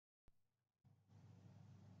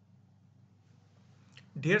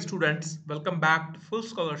Dear students, welcome back to Full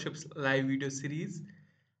Scholarships live video series,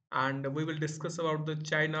 and we will discuss about the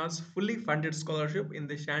China's fully funded scholarship in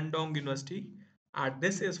the Shandong University.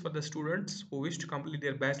 This is for the students who wish to complete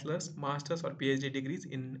their bachelor's, master's or PhD degrees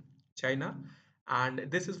in China, and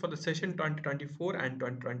this is for the session 2024 and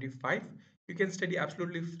 2025. You can study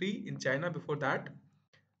absolutely free in China before that.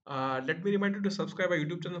 Let me remind you to subscribe our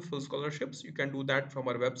YouTube channel Full Scholarships. You can do that from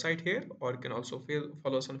our website here, or you can also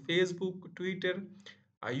follow us on Facebook, Twitter,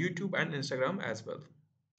 YouTube, and Instagram as well.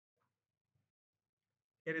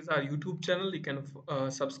 Here is our YouTube channel. You can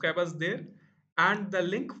subscribe us there. And the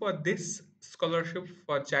link for this scholarship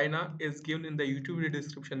for China is given in the YouTube video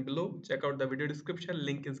description below. Check out the video description.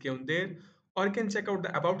 Link is given there. Or you can check out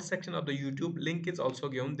the About section of the YouTube. Link is also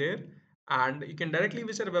given there. And you can directly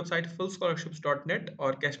visit our website fullscholarships.net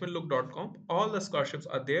or kashmirlook.com. All the scholarships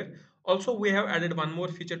are there. Also, we have added one more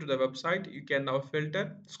feature to the website. You can now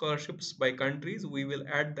filter scholarships by countries. We will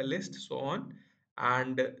add the list so on,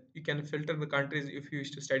 and you can filter the countries if you wish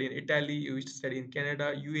to study in Italy, you wish to study in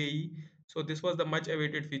Canada, UAE. So this was the much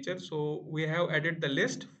awaited feature, so we have added the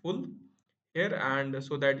list full here, and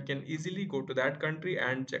so that you can easily go to that country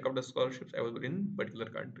and check out the scholarships available in particular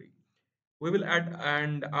country. We will add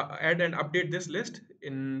and update this list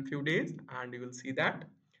in few days, and you will see that.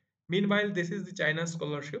 Meanwhile, this is the China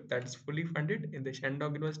scholarship that is fully funded in the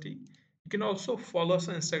Shandong University. You can also follow us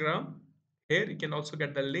on Instagram. Here you can also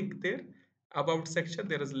get the link there. About section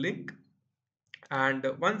there is link, and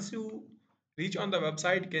once you reach on the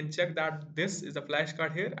website, you can check that this is a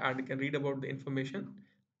flashcard here, and you can read about the information.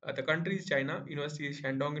 The country is China. University is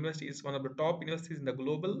Shandong University is one of the top universities in the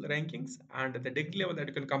global rankings, and the degree level that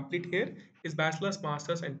you can complete here is bachelor's,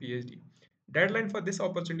 master's, and PhD. Deadline for this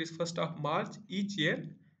opportunity is 1st of March each year,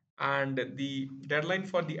 and the deadline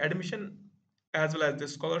for the admission as well as the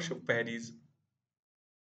scholarship varies.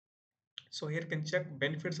 So here you can check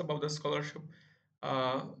benefits about the scholarship.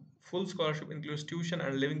 Uh, Full scholarship includes tuition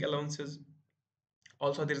and living allowances.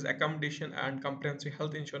 Also, there is accommodation and comprehensive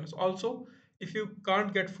health insurance. Also, if you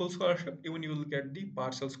can't get full scholarship, even you will get the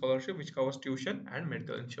partial scholarship, which covers tuition and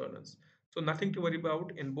medical insurance. So nothing to worry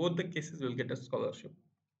about. In both the cases, you will get a scholarship.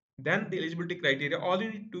 Then the eligibility criteria, all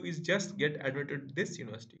you need to do is just get admitted to this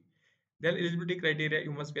university. Then eligibility criteria,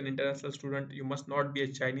 you must be an international student, you must not be a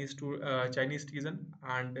Chinese citizen,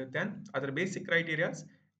 and then other basic criteria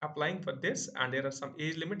applying for this, and there are some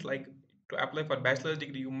age limit, like to apply for bachelor's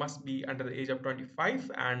degree you must be under the age of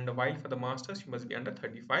 25, and while for the masters you must be under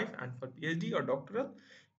 35, and for PhD or doctoral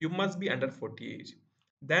you must be under 40 age.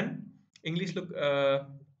 Then English look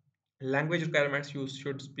language requirements, you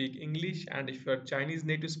should speak English, and if you are Chinese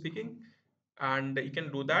native speaking, and you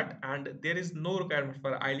can do that, and there is no requirement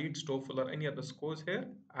for IELTS, TOEFL or any other scores here.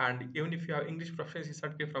 And even if you have English proficiency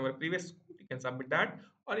certificate from a previous school, you can submit that.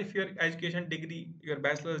 Or if your education degree, your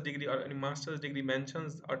bachelor's degree or any master's degree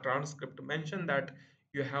mentions or transcript mention that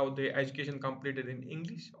you have the education completed in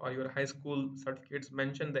English, or your high school certificates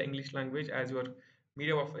mention the English language as your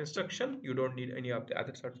medium of instruction, you don't need any of the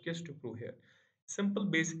other certificates to prove here. Simple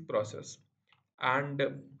basic process.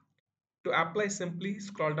 And to apply, simply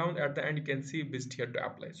scroll down at the end, you can see visit here to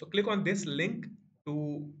apply. So click on this link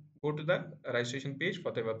to go to the registration page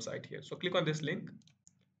for the website here. So click on this link.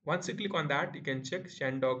 Once you click on that, you can check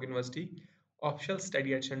Shandong University official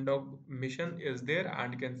study at Shandong mission is there,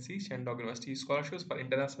 and you can see Shandong University scholarships for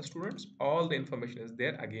international students. All the information is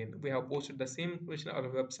there. Again, we have posted the same information on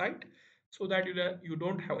our website, so that you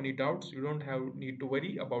don't have any doubts, you don't have need to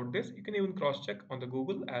worry about this. You can even cross check on the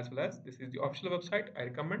Google as well, as this is the official website. I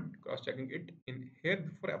recommend cross checking it in here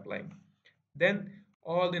before applying. Then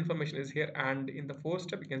all the information is here, and in the fourth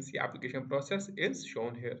step you can see application process is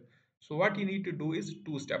shown here. So what you need to do is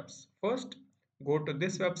two steps. First, go to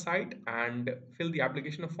this website and fill the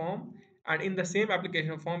application form, and in the same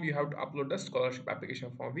application form you have to upload the scholarship application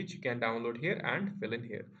form, which you can download here and fill in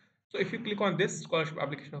here. So if you click on this scholarship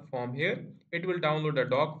application form here, it will download a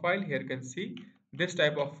doc file. Here you can see this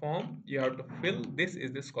type of form you have to fill. This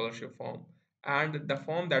is the scholarship form, and the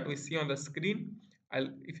form that we see on the screen,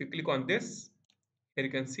 if you click on this, here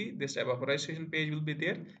you can see this type of registration page will be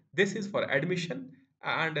there. This is for admission,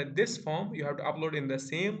 and this form you have to upload in the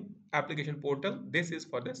same application portal. This is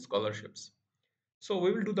for the scholarships. So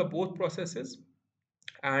we will do the both processes,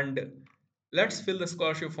 and let's fill the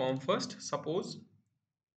scholarship form first. Suppose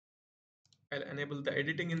I'll enable the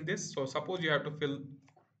editing in this. So suppose you have to fill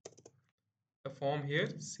the form here,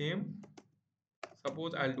 same.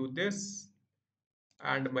 Suppose I'll do this,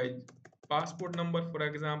 and my passport number for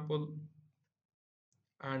example,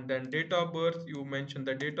 and then date of birth, you mention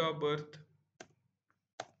the date of birth,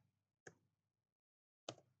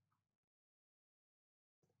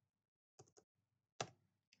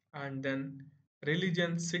 and then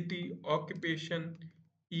religion, city, occupation,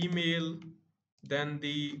 email, then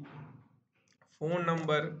the phone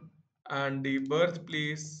number and the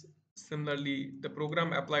birthplace. Similarly, the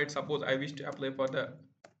program applied, suppose I wish to apply for the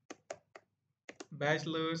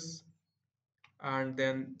bachelor's, and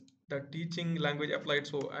then the teaching language applied,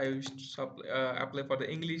 so I wish to apply for the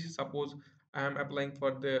English. Suppose I am applying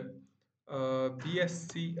for the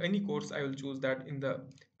BSc, any course I will choose that in the.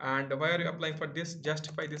 And why are you applying for this?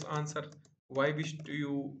 Justify this answer. Why did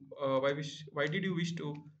you wish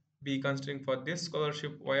to be considering for this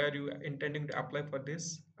scholarship? Why are you intending to apply for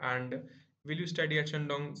this? And will you study at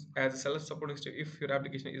Shandong as a self-supporting student if your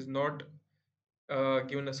application is not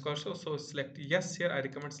given a scholarship? So select yes here. I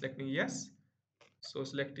recommend selecting yes. So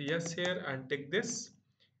select yes here and take this.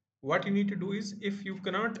 What you need to do is, if you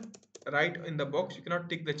cannot write in the box, you cannot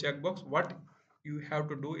tick the checkbox, what you have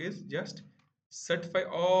to do is just certify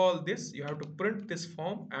all this. You have to print this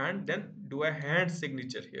form and then do a hand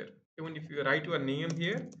signature here. Even if you write your name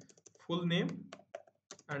here, full name,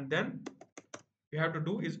 and then you have to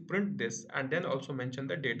do is print this and then also mention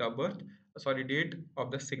the date of birth, sorry, date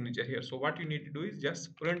of the signature here. So what you need to do is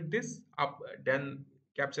just print this up, then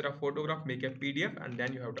capture a photograph, make a PDF, and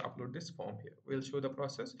then you have to upload this form here. We'll show the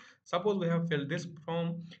process. Suppose we have filled this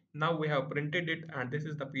form, now we have printed it, and this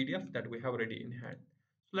is the PDF that we have ready in hand.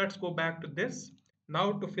 So let's go back to this.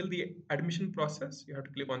 Now to fill the admission process, you have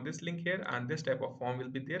to click on this link here, and this type of form will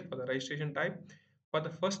be there for the registration type. For the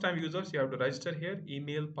first time users, you have to register here,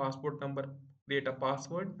 email, passport number, create a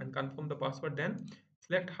password and confirm the password. Then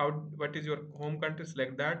select what is your home country,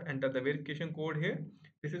 select that, enter the verification code here.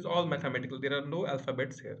 This is all mathematical, there are no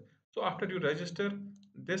alphabets here. So after you register,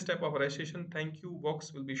 this type of registration thank you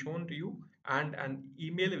box will be shown to you, and an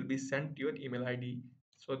email will be sent to your email ID.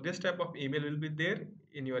 So this type of email will be there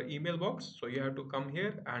in your email box. So you have to come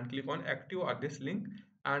here and click on active or this link,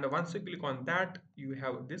 and once you click on that, you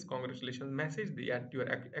have this congratulations message that your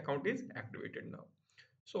account is activated now.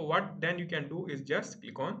 So what then you can do is just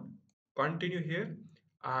click on continue here,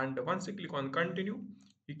 and once you click on continue,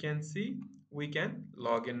 you can see we can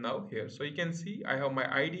log in now here. So you can see I have my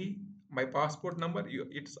ID, my passport number.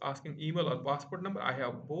 It's asking email or passport number. I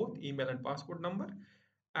have both email and passport number,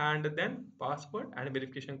 and then password and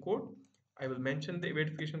verification code. I will mention the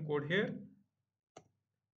verification code here.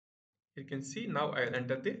 You can see now I'll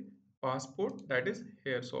enter the passport that is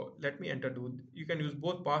here. So let me enter, you can use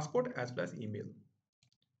both passport as well as email.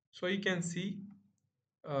 So you can see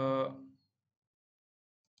uh,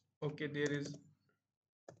 okay, there is,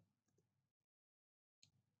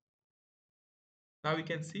 now we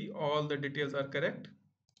can see all the details are correct,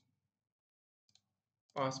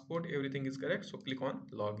 passport, everything is correct. So click on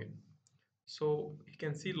login. So you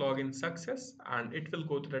can see login success, and it will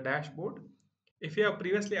go to the dashboard. If you have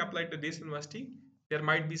previously applied to this university, there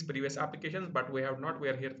might be previous applications, but we have not. We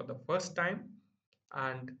are here for the first time,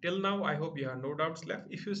 and till now I hope you have no doubts left.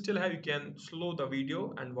 If you still have, you can slow the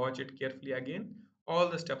video and watch it carefully again. All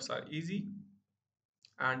the steps are easy.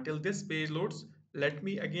 Until this page loads, let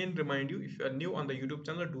me again remind you, if you are new on the YouTube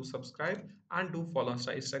channel, do subscribe and do follow us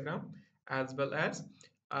on Instagram, as well as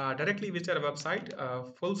directly visit our website,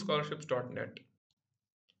 fullscholarships.net.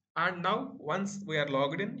 And now once we are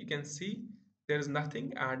logged in, you can see there is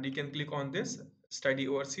nothing, and you can click on this study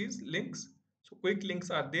overseas links. So quick links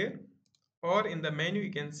are there, or in the menu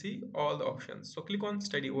you can see all the options. So click on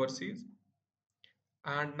study overseas,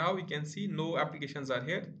 and now you can see no applications are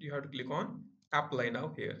here. You have to click on apply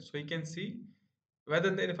now here. So you can see whether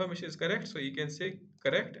the information is correct. So you can say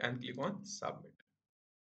correct and click on submit.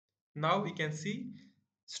 Now we can see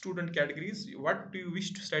student categories. What do you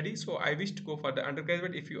wish to study? So I wish to go for the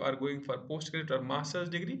undergraduate. If you are going for postgraduate or master's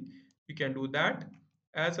degree, you can do that,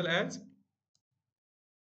 as well as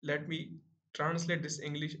let me translate this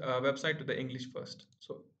English website to the English first.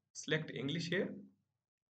 So select English here.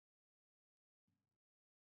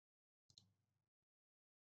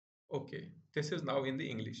 Okay, this is now in the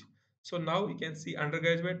English. So now you can see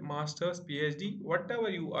undergraduate, masters, PhD, whatever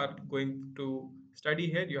you are going to study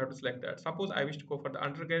here, you have to select that. Suppose I wish to go for the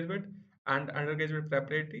undergraduate and undergraduate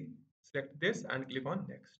preparatory, select this and click on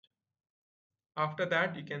next. After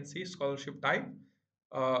that, you can see scholarship type.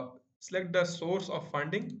 Select the source of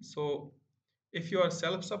funding. So if you are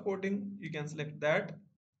self-supporting, you can select that.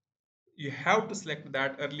 You have to select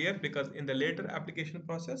that earlier, because in the later application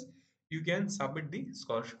process you can submit the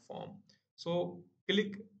scholarship form. So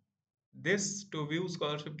click this to view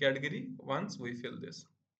scholarship category once we fill this.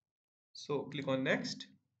 So click on next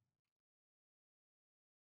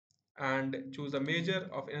and choose the major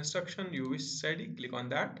of instruction you wish to study, click on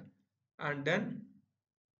that, and then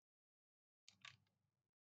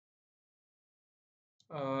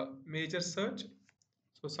major search.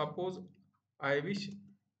 So suppose I wish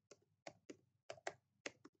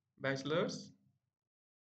bachelors,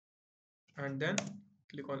 and then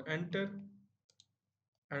click on enter,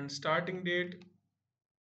 and starting date,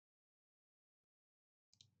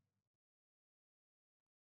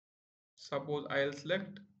 suppose I'll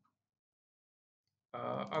select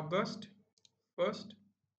August 1st,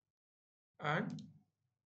 and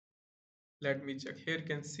let me check. Here you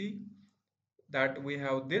can see that we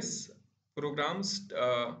have this programs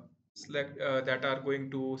select that are going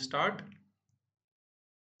to start.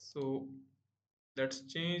 So let's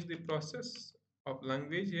change the process of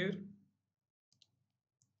language here.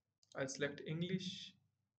 I'll select English,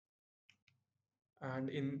 and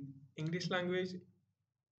in English language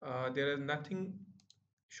there is nothing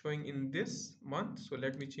showing in this month, so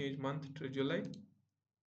let me change month to July.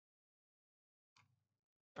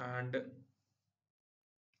 And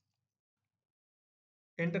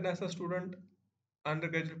international student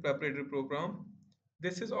undergraduate preparatory program,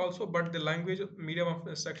 this is also, but the language medium of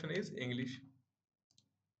instruction is English,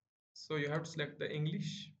 so you have to select the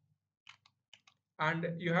English, and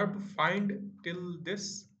you have to find till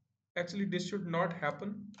this. Actually this should not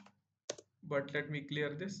happen, but let me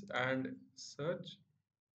clear this and search.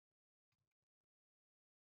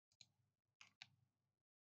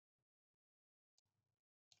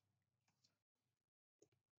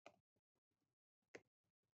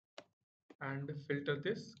 And filter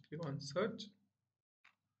this, click on search.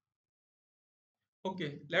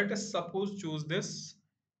 Okay, let us suppose choose this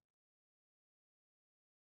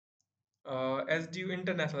SDU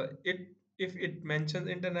International. It, if it mentions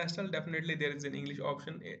international, definitely there is an English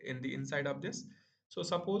option in the inside of this. So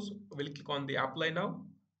suppose we'll click on the apply now.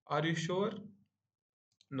 Are you sure?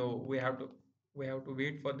 No, we have to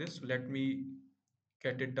wait for this. So let me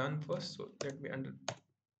get it done first. So let me under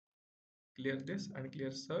clear this and clear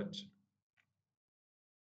search.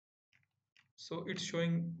 So it's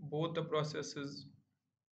showing both the processes.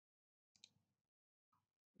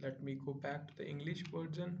 Let me go back to the English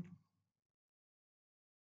version.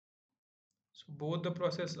 So both the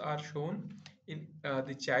process are shown in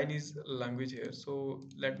the Chinese language here. So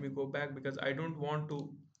let me go back because I don't want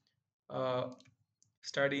to uh,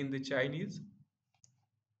 study in the Chinese.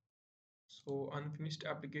 So unfinished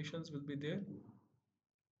applications will be there.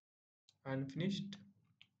 Unfinished.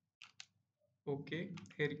 Okay,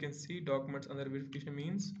 here you can see documents under verification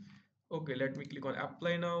means. Okay, let me click on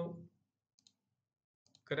apply now.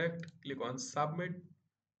 Correct. Click on submit,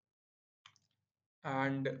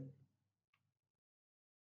 and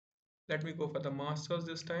let me go for the masters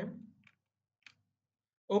this time.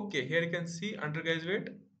 Okay, here you can see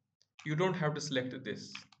undergraduate. You don't have to select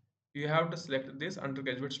this. You have to select this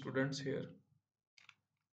undergraduate students here,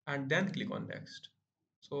 and then click on next.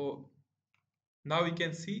 So now we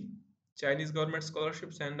can see Chinese government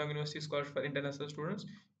scholarship, Shandong University Scholarship for international students.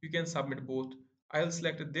 You can submit both. I'll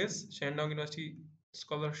select this Shandong University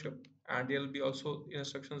Scholarship, and there will be also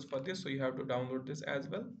instructions for this, so you have to download this as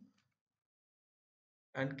well.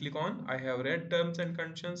 And click on I have read terms and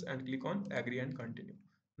conditions, and click on agree and continue.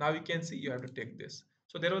 Now you can see you have to take this.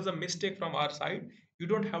 So there was a mistake from our side. You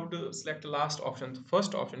don't have to select the last option, the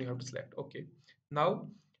first option you have to select. Okay, now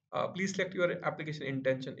please select your application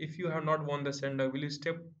intention. If you have not won the sender, will you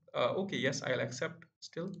step okay, yes, I'll accept.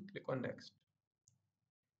 Still click on next,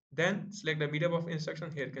 then select the medium of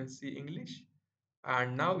instruction. Here you can see English,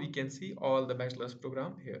 and now we can see all the bachelor's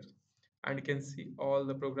program here, and you can see all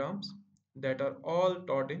the programs that are all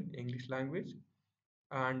taught in English language.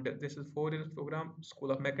 And this is 4 years program,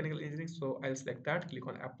 School of Mechanical Engineering. So I'll select that, click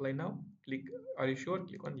on apply now. Click are you sure,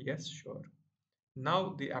 click on yes, sure.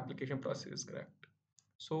 Now the application process is correct.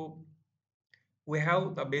 So we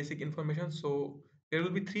have the basic information. So there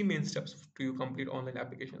will be three main steps to you complete online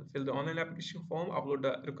application: fill the online application form, upload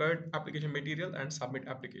the required application material, and submit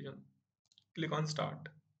application. Click on start.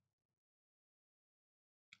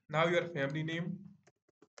 Now your family name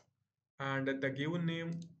and the given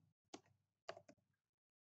name,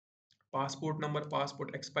 passport number,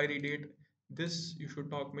 passport expiry date. This you should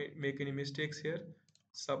not make any mistakes here.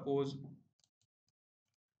 Suppose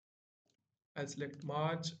I'll select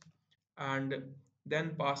March, and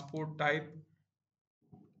then passport type.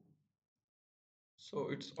 So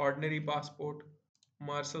it's ordinary passport.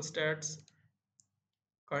 Marshal stats,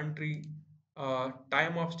 country,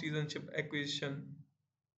 time of citizenship acquisition.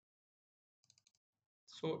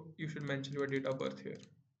 So you should mention your date of birth here.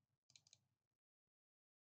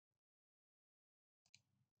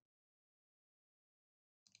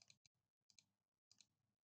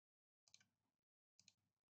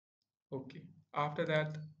 Okay. After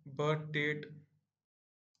that, birth date,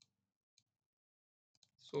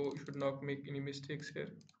 so you should not make any mistakes here.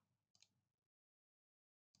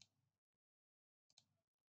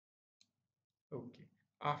 Okay,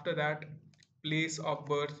 after that, place of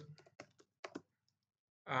birth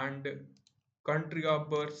and country of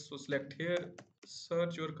birth, so select here,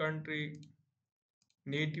 search your country,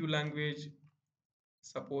 native language,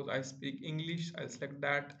 suppose I speak English, I'll select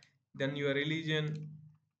that, then your religion,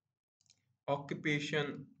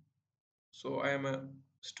 occupation, so I am a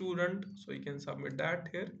student, so you can submit that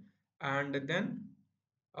here, and then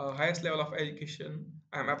highest level of education,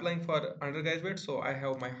 I am applying for undergraduate, so I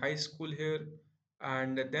have my high school here,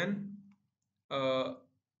 and then uh,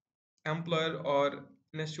 employer or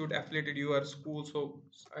institute affiliated your school, so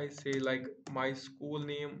I say like my school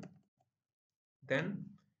name, then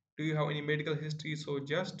do you have any medical history, so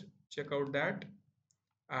just check out that,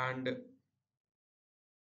 and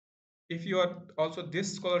if you are also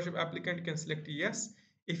this scholarship applicant, you can select yes.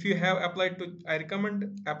 If you have applied to, I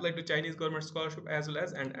recommend apply to Chinese government scholarship as well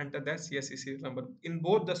as, and enter that CSCC number. In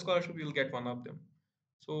both the scholarship you will get one of them,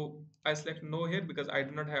 so I select no here because I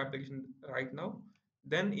do not have application right now.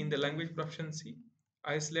 Then in the language proficiency,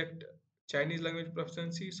 I select Chinese language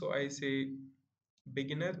proficiency, so I say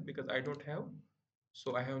beginner because I don't have,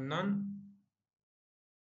 so I have none.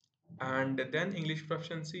 And then English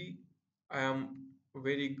proficiency, I am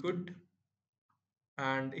very good,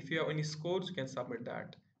 and if you have any scores you can submit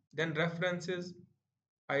that. Then references,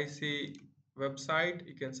 I say website,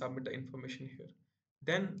 you can submit the information here.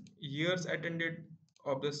 Then years attended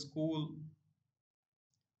of the school,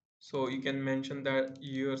 so you can mention that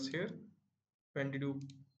years here, when did you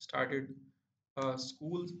started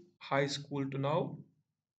school, high school to now.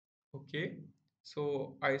 Okay,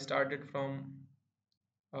 so I started from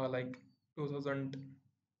like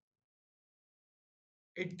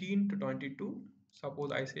 2018 to 22,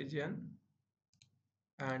 suppose I say Jan,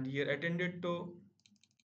 and year attended to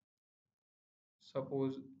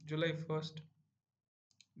suppose July 1st.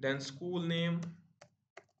 Then school name,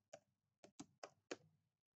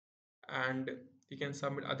 and you can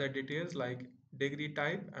submit other details like degree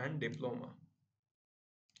type and diploma.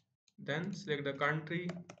 Then select the country,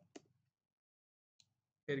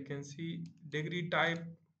 here you can see degree type,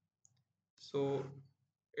 so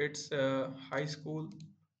it's a high school,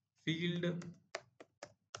 field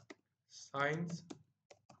science,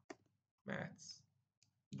 maths.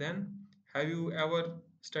 Then have you ever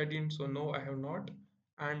studied, so no, I have not.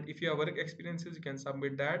 And if you have work experiences, you can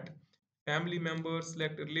submit that. Family members,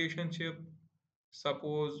 select relationship,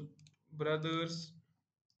 suppose brothers,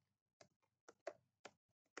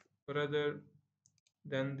 brother.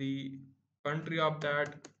 Then the country of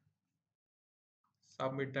that,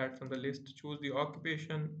 submit that from the list. Choose the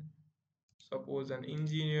occupation, suppose an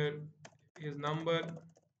engineer, his number,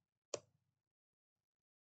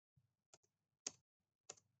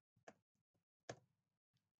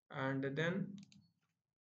 and then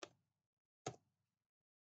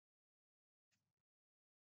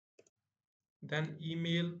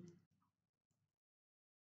email,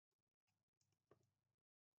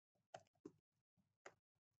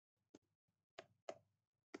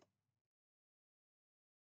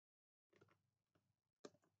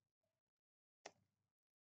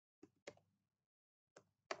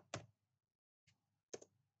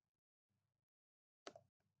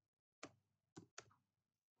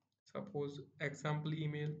 suppose example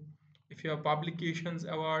email. If you have publications,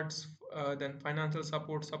 awards, then financial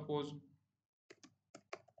support, suppose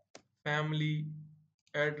family,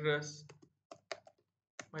 address,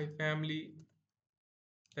 my family,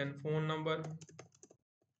 then phone number,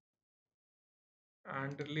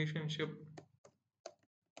 and relationship,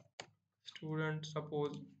 student,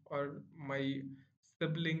 suppose, or my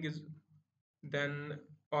sibling is, then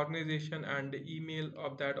organization and the email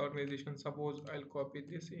of that organization, suppose I'll copy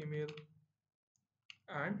this email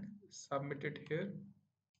and submit it here.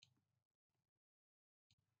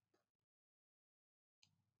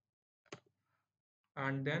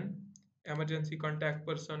 And then emergency contact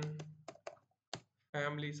person,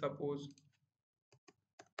 family, suppose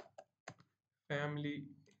family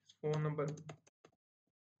phone number,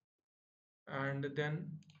 and then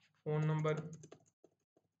phone number,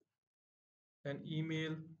 then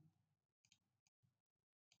email,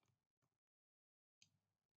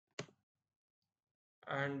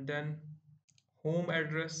 and then home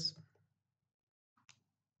address,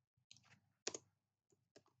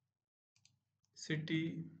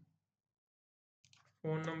 city,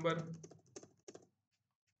 phone number,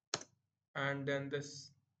 and then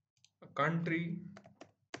this country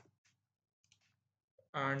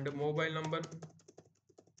and mobile number,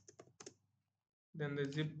 then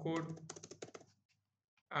the zip code,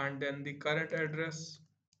 and then the current address,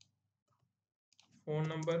 phone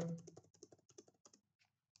number,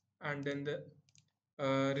 and then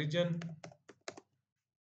the region.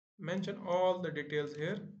 Mention all the details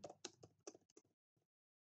here,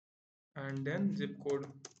 and then zip code,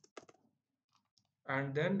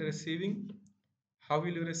 and then receiving. How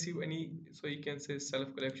will you receive any? So you can say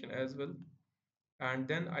self collection as well, and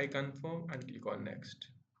then I confirm and click on next.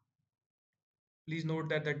 Please note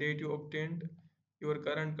that the date you obtained your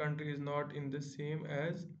current country is not in the same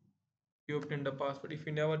as you obtained the passport. If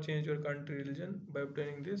you never change your country religion by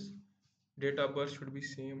obtaining this, date of birth should be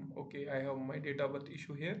same. Okay, I have my date of birth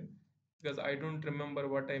issue here because I don't remember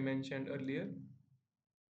what I mentioned earlier.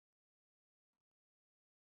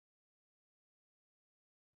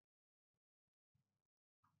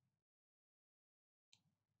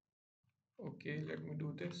 Okay, let me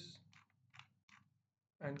do this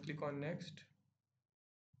and click on next.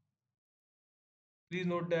 Please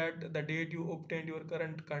note that the date you obtained your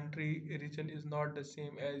current country region is not the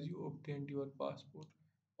same as you obtained your passport.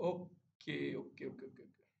 Okay, okay, okay, okay,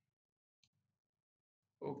 okay.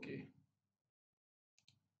 Okay,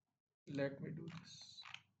 let me do this.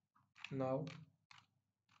 Now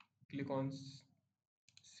click on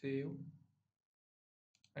save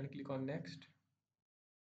and click on next.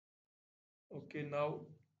 Okay, now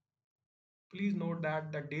please note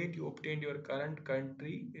that the date you obtained your current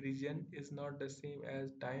country region is not the same as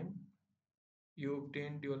time you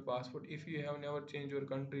obtained your passport. If you have never changed your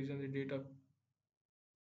country region, the date of.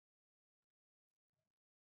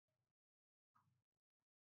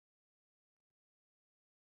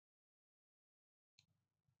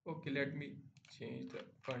 Okay, let me change the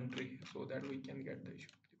country so that we can get the issue.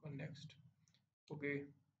 Click on next. Okay,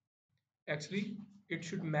 actually, it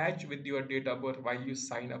should match with your date of birth while you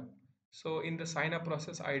sign up. So in the sign up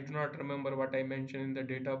process, I do not remember what I mentioned in the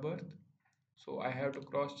date of birth. So I have to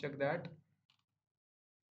cross check that.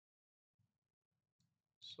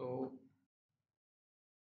 So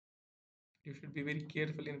you should be very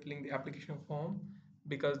careful in filling the application form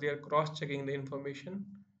because they are cross checking the information.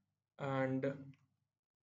 And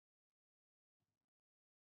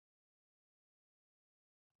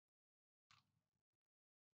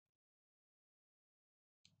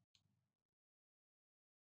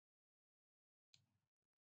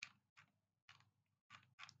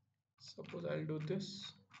suppose I'll do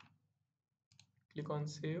this, click on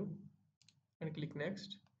save and click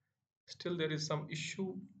next. Still there is some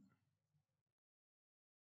issue.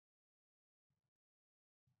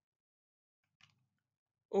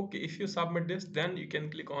 Okay, if you submit this, then you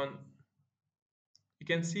can click on, you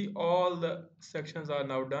can see all the sections are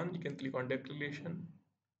now done. You can click on declaration,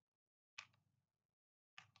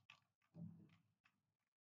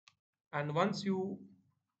 and once you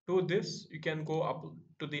do this, you can go up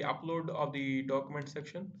to the upload of the document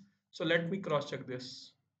section. So let me cross check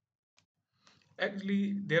this.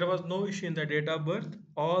 Actually, there was no issue in the date of birth.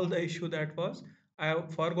 All the issue that was, I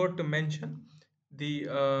forgot to mention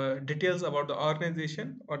the details about the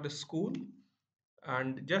organization or the school,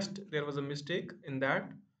 and just there was a mistake in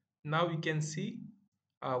that. Now you can see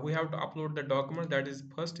we have to upload the document. That is,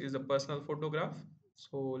 first is a personal photograph.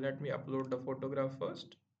 So let me upload the photograph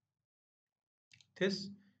first. This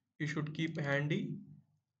you should keep handy,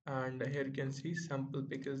 and here you can see sample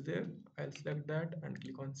pic is there. I'll select that and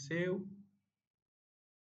click on save.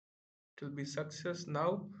 It will be success.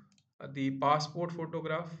 Now the passport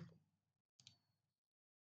photograph,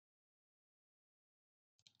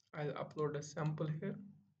 I'll upload a sample here.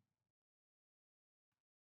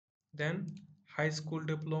 Then high school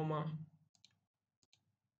diploma,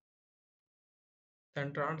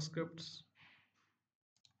 then transcripts,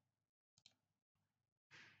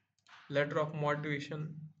 letter of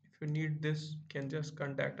motivation. If you need this, you can just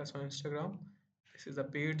contact us on Instagram. This is a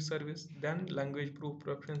paid service. Then language proof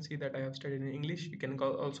proficiency, that I have studied in English. You can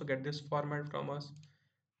also get this format from us.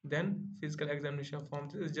 Then physical examination form.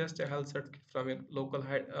 This is just a health certificate from your local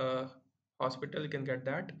hospital. You can get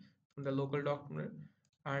that from the local doctor.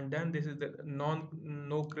 And then this is the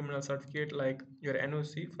no criminal certificate, like your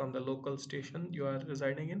NOC from the local station you are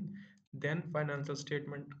residing in. Then financial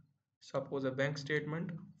statement, suppose a bank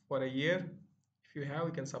statement for a year. If you have,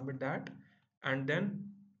 you can submit that. And then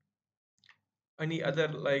any other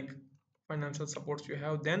like financial supports you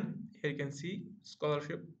have. Then here you can see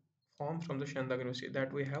scholarship form from the Shandong University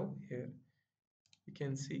that we have here. You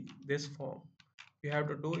can see this form. You have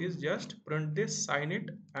to do is just print this, sign it,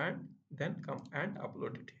 and then come and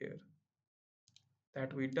upload it here.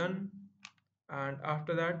 That we done. And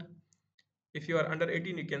after that, if you are under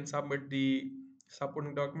 18, you can submit the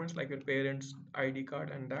supporting documents like your parents ID card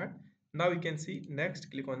and that. Now you can see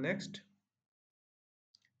next, click on next.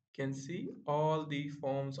 You can see all the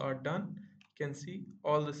forms are done. You can see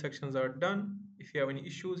all the sections are done. If you have any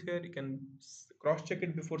issues here, you can cross check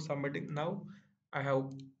it before submitting. Now I have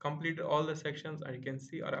completed all the sections and you can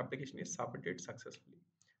see our application is submitted successfully.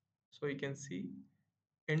 So you can see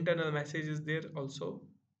internal message is there also,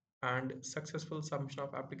 and successful submission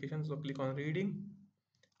of application. So click on reading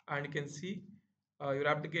and you can see your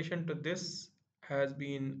application to this has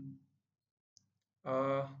been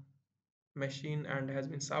uh, machine and has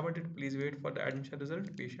been submitted. Please wait for the admission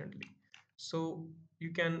result patiently. So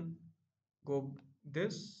you can go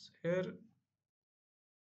this here,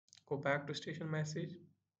 go back to station message,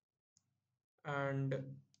 and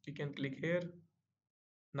you can click here.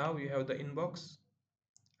 Now you have the inbox,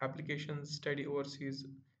 application study overseas,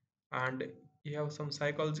 and you have some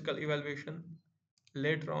psychological evaluation.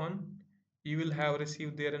 Later on you will have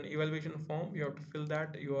received there an evaluation form. You have to fill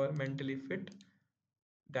that you are mentally fit.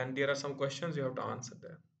 Then there are some questions you have to answer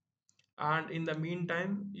there. And in the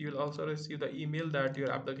meantime you will also receive the email that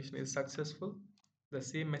your application is successful, the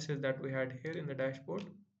same message that we had here in the dashboard.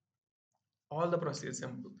 All the process is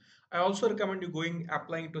simple. I also recommend you going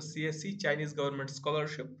applying to CSC, Chinese Government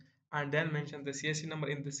Scholarship, and then mention the CSC number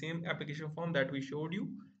in the same application form that we showed you,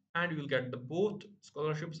 and you will get the both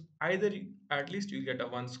scholarships. Either at least you will get a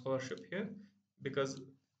one scholarship here, because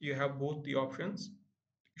you have both the options.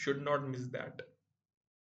 You should not miss that.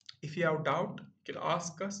 If you have doubt, you can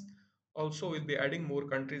ask us. Also, we'll be adding more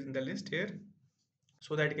countries in the list here,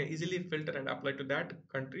 so that you can easily filter and apply to that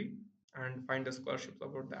country and find the scholarships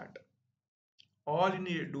about that. All you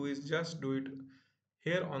need to do is just do it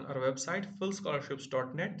here on our website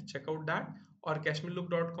fullscholarships.net. Check out that, or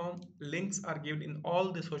kashmirlook.com. Links are given in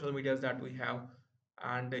all the social medias that we have,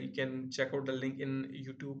 and you can check out the link in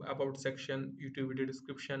YouTube about section, YouTube video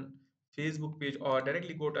description, Facebook page, or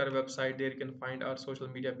directly go to our website. There you can find our social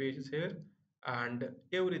media pages here, and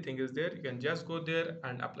everything is there. You can just go there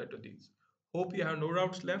and apply to these. Hope you have no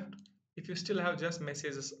doubts left. If you still have, just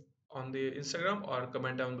messages on the Instagram or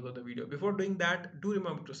comment down below the video. Before doing that, do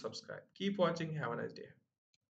remember to subscribe. Keep watching. Have a nice day.